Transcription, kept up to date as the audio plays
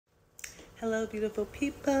Hello, beautiful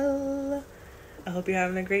people. I hope you're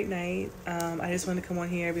having a great night. I just want to come on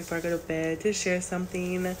here before I go to bed to share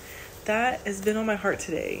something that has been on my heart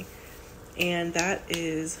today. And that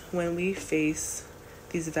is when we face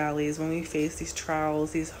these valleys, when we face these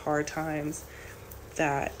trials, these hard times,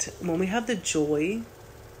 that when we have the joy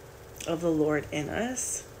of the Lord in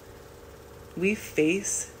us, we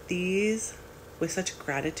face these with such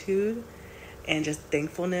gratitude and just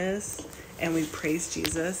thankfulness, and we praise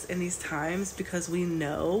Jesus in these times because we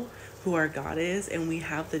know who our God is, and we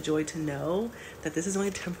have the joy to know that this is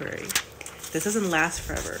only temporary. This doesn't last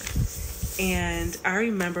forever. And I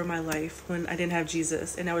remember my life when I didn't have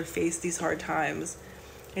Jesus, and I would face these hard times,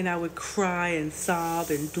 and I would cry and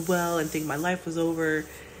sob and dwell and think my life was over,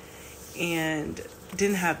 and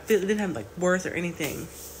didn't have like worth or anything.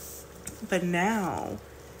 But now,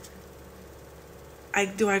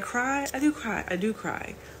 do I cry? I do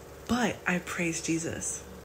cry. But I praise Jesus.